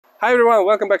Hi everyone,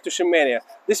 welcome back to Shimania.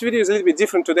 This video is a little bit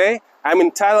different today. I'm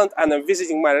in Thailand and I'm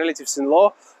visiting my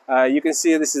relatives-in-law. You can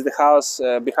see this is the house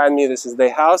behind me, this is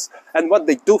their house. And what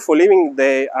they do for living,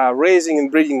 they are raising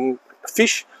and breeding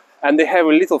fish. And they have a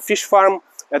little fish farm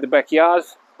at the backyard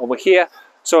over here.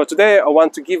 So today I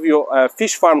want to give you a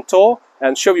fish farm tour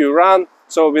and show you around.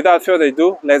 So without further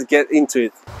ado, let's get into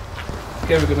it.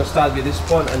 Okay, we're going to start with this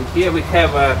pond. And here we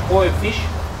have koi fish.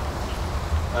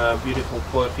 Beautiful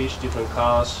koi fish, different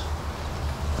colors.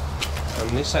 On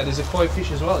this side is a koi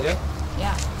fish as well, yeah?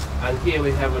 Yeah. And here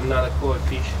we have another koi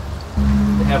fish.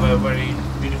 They have a very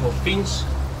beautiful fins.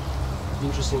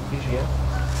 Interesting fish here.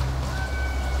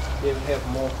 Here we have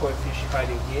more koi fish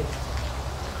hiding here.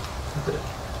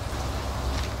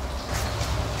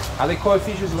 Are they koi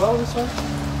fish as well, this one?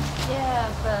 Yeah,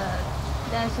 but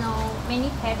there's no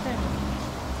many pattern.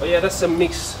 Oh yeah, that's a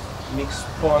mixed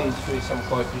pond with some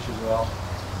koi fish as well.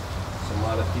 Some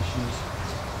other fishes.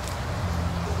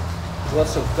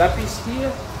 Lots of guppies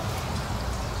here.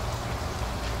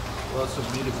 Lots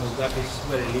of beautiful guppies,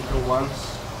 very little ones.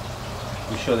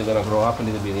 I'm sure they're gonna grow up a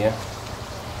little bit, yeah.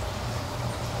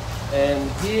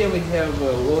 And here we have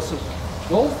lots of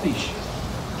goldfish.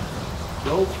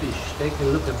 Goldfish. Take a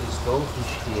look at this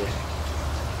goldfish here.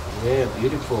 Yeah,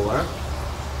 beautiful, huh?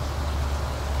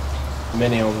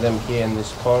 Many of them here in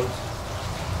this pond.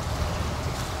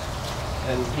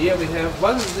 And here we have,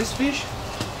 what is this fish?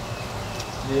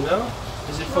 Do you know?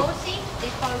 Is it for Rosy?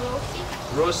 They call rosy.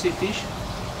 Rosy fish?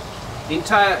 In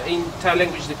Thai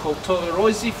language they call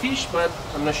rosy fish, but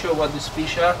I'm not sure what these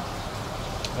fish are.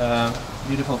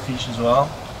 Beautiful fish as well.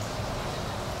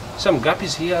 Some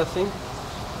guppies here, I think.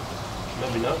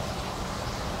 Maybe not.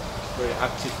 Very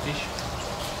active fish.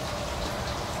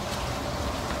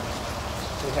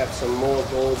 We have some more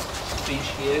gold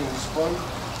fish here in this pond.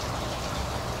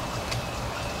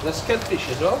 That's catfish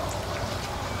as well.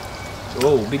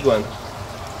 Oh, big one.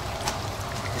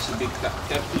 There's a big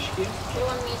catfish here. You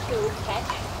want me to catch?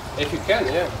 If you can,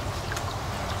 yeah.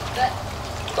 But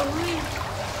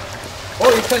Oh,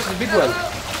 you catch the big one.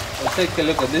 Let's take a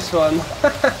look at this one.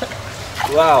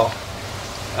 Wow,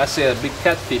 that's a big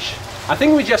catfish. I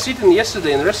think we just eaten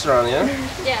yesterday in the restaurant, yeah?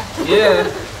 yeah. Yeah.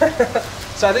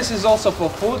 So this is also for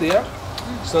food, yeah?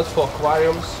 It's not for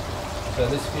aquariums. So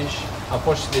this fish,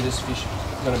 unfortunately this fish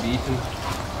is going to be eaten.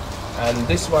 And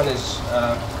this one is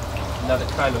another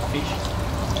kind of fish.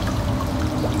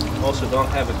 Also don't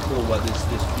have a clue what is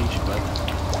this fish, but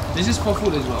this is for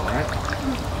food as well, right?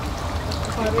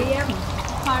 Aquarium.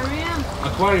 Aquarium.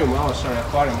 Aquarium, oh sorry,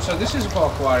 aquarium. So this is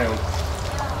for aquarium.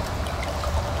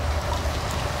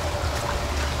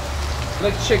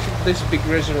 Let's check this big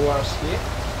reservoirs here.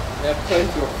 We have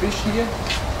plenty of fish here.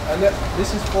 And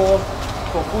this is for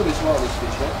food as well, this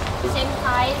fish, yeah? Same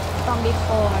size from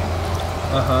before.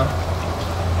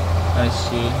 I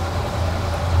see.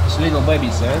 It's little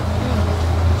babies, eh?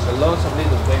 So lots of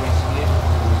little babies here.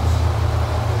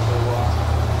 So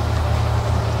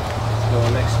let's go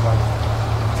next one.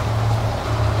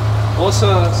 Also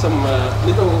some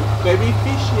little baby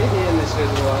fish here in this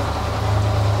reservoir.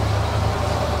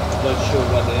 Not sure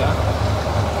what they are.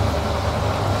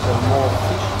 Some more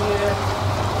fish here.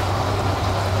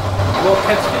 More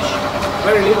catfish.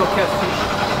 Very little catfish.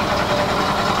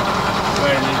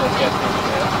 Very little catfish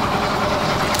there.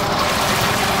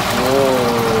 Oh,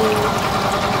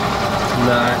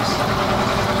 nice.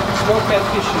 Small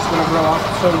catfish is going to grow up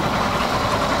soon.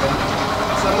 And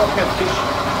some more catfish.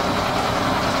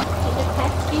 It's a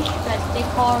catfish, but they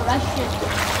call Russian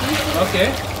fish. Okay.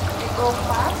 They go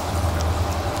fast.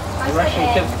 The Russian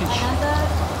catfish. Another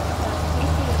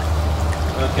species.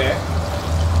 Okay.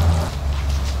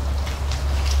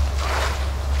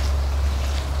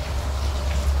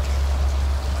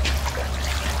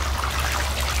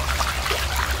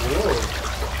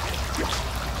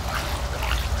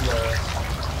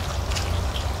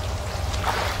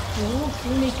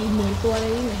 Do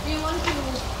you want to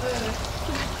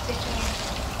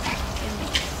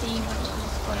see what is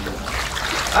going on?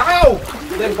 Ow!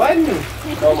 They bite me!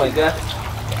 Oh my god.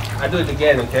 I do it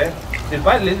again, okay? They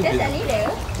bite a little bit. Just a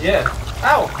little. Yeah.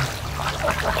 Ow!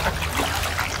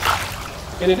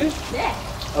 Can you do it? Yeah.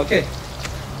 Okay.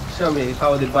 Show me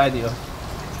how they bite you.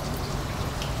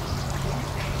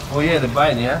 Oh yeah, they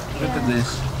bite, yeah? Look at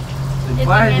this. They It's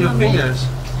bite a your memory. fingers.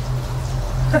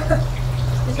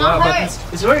 It's Wow, not but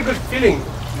hurt. it's a very good feeling.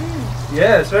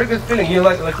 Yeah, it's a very good feeling. You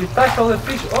like you touch all the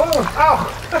fish. Oh, ow!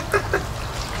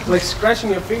 Like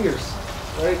scratching your fingers.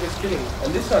 Very good feeling.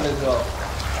 And this one as well.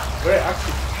 Very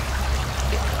active.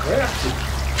 Very active.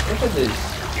 Look at this.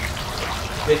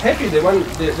 They're happy.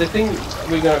 They think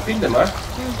we're gonna feed them, huh?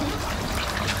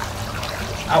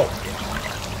 Ow.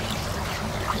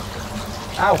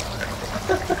 Ow!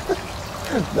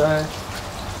 No.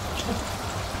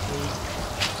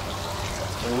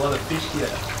 A lot of fish here.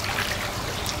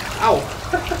 Ow!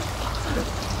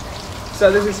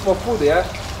 So this is for food, yeah?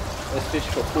 Let's fish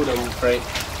for food, I'm afraid.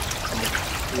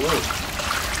 Whoa.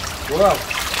 Wow.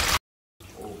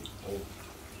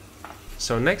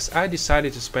 So next I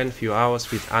decided to spend a few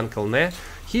hours with Uncle Ne.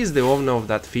 He is the owner of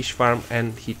that fish farm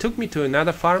and he took me to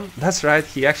another farm. That's right,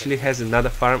 he actually has another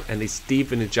farm and it's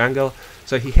deep in the jungle.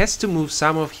 So he has to move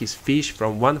some of his fish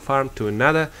from one farm to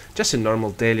another, just a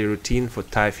normal daily routine for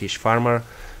Thai fish farmer.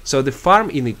 So the farm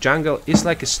in the jungle is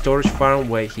like a storage farm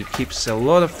where he keeps a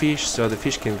lot of fish so the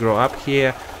fish can grow up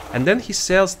here. And then he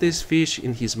sells this fish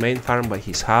in his main farm by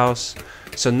his house.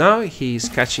 So now he is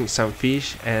catching some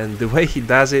fish and the way he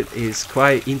does it is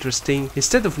quite interesting.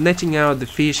 Instead of netting out the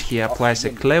fish, he applies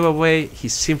a clever way. He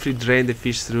simply drains the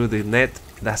fish through the net.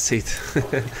 That's it.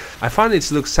 I found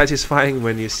it looks satisfying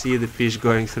when you see the fish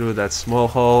going through that small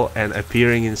hole and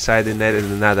appearing inside the net at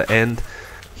another end.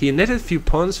 He netted a few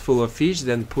ponds full of fish,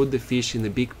 then put the fish in a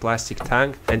big plastic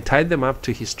tank and tied them up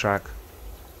to his truck.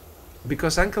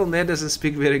 Because Uncle Ned doesn't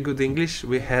speak very good English,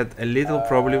 we had a little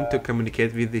problem to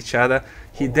communicate with each other.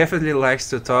 He definitely likes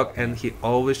to talk and he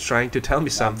always trying to tell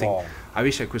me something. I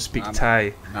wish I could speak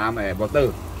Thai.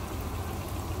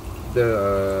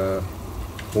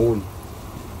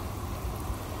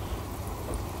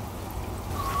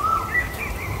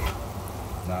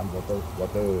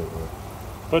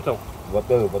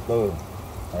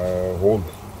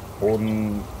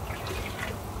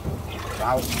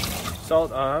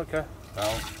 Salt, okay.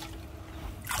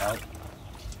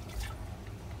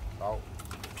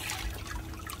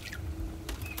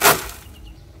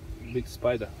 Big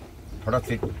spider.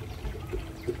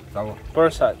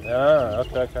 Parasite. Ah,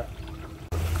 okay.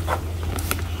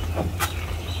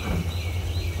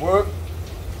 Work.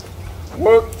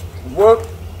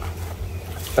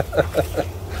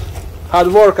 Hard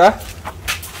work, huh?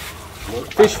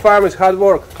 Fish farm is hard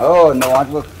work. Oh, no hard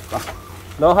work.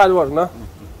 No hard work, no?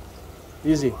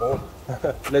 Easy.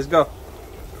 Let's go.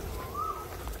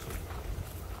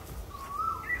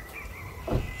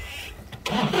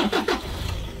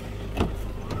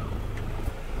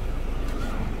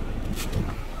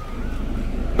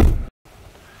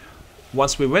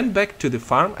 Once we went back to the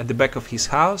farm at the back of his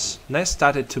house, Ness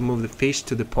started to move the fish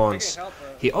to the ponds.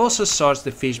 He also sorts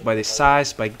the fish by the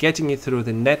size by getting it through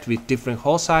the net with different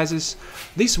hole sizes.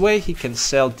 This way he can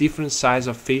sell different size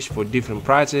of fish for different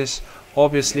prices.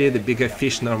 Obviously the bigger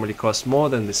fish normally cost more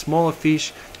than the smaller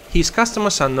fish. His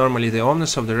customers are normally the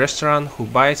owners of the restaurant who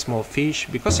buy small fish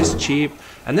because it's cheap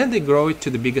and then they grow it to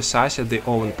the bigger size at their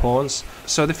own ponds.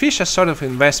 So the fish are sort of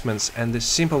investments and the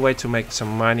simple way to make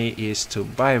some money is to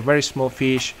buy a very small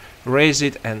fish, raise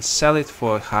it and sell it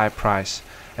for a high price.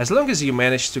 As long as you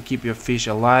manage to keep your fish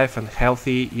alive and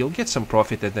healthy, you'll get some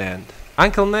profit at the end.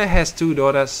 Uncle Ne has two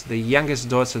daughters, the youngest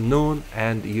daughter Noon,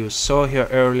 and you saw her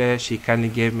earlier, she kindly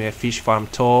gave me a fish farm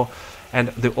tour. And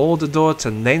the older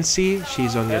daughter Nancy,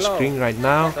 she's on your screen right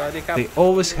now. They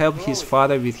always help his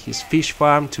father with his fish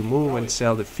farm to move and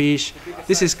sell the fish.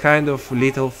 This is kind of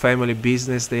little family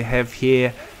business they have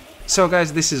here. So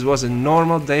guys, this was a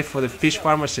normal day for the fish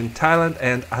farmers in Thailand,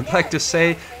 and I'd like to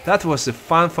say that was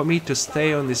fun for me to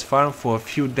stay on this farm for a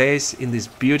few days in this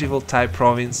beautiful Thai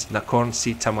province, Nakhon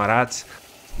Si Thammarat.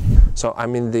 So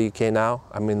I'm in the UK now,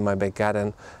 I'm in my back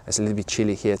garden. It's a little bit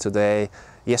chilly here today.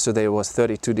 Yesterday was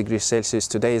 32 degrees Celsius,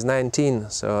 today is 19.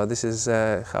 So this is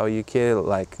how UK,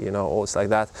 like, you know, always like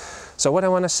that. So what I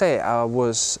want to say, I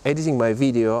was editing my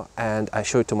video and I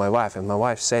showed it to my wife, and my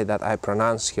wife said that I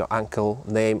pronounced your uncle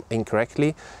name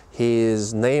incorrectly.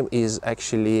 His name is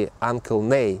actually Uncle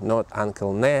Ne, not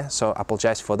Uncle Ne, so I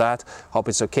apologize for that. Hope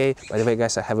it's okay. By the way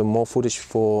guys, I have more footage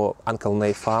for Uncle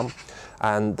Ne farm,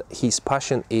 and his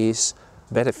passion is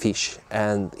better fish,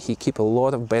 and he keep a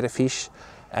lot of better fish.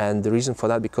 And the reason for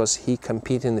that, because he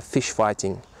competes in the fish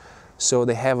fighting. So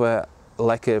they have a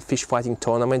fish fighting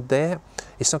tournament there.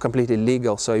 It's not completely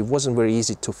legal, so it wasn't very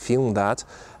easy to film that.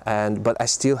 But I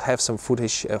still have some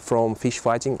footage from fish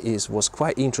fighting. It was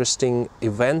quite interesting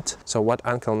event. So what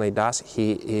Uncle Ne does,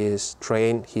 he is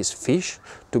train his fish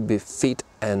to be fit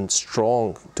and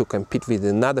strong to compete with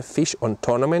another fish on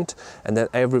tournament, and then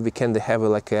every weekend they have a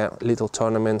little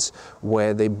tournaments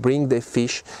where they bring their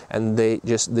fish and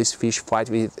this fish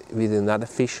fight with another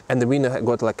fish, and the winner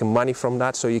got money from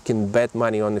that, so you can bet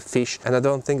money on the fish. And I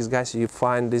don't think, guys, you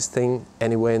find this thing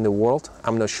anywhere in the world.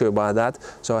 I'm not sure about that,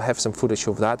 so I have some footage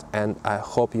of that, and I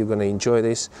hope you're gonna enjoy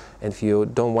this. And if you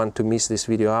don't want to miss this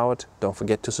video out, don't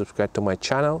forget to subscribe to my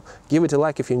channel, give it a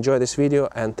like if you enjoy this video,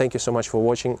 and thank you so much for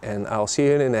watching, and I'll see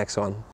you in the next one.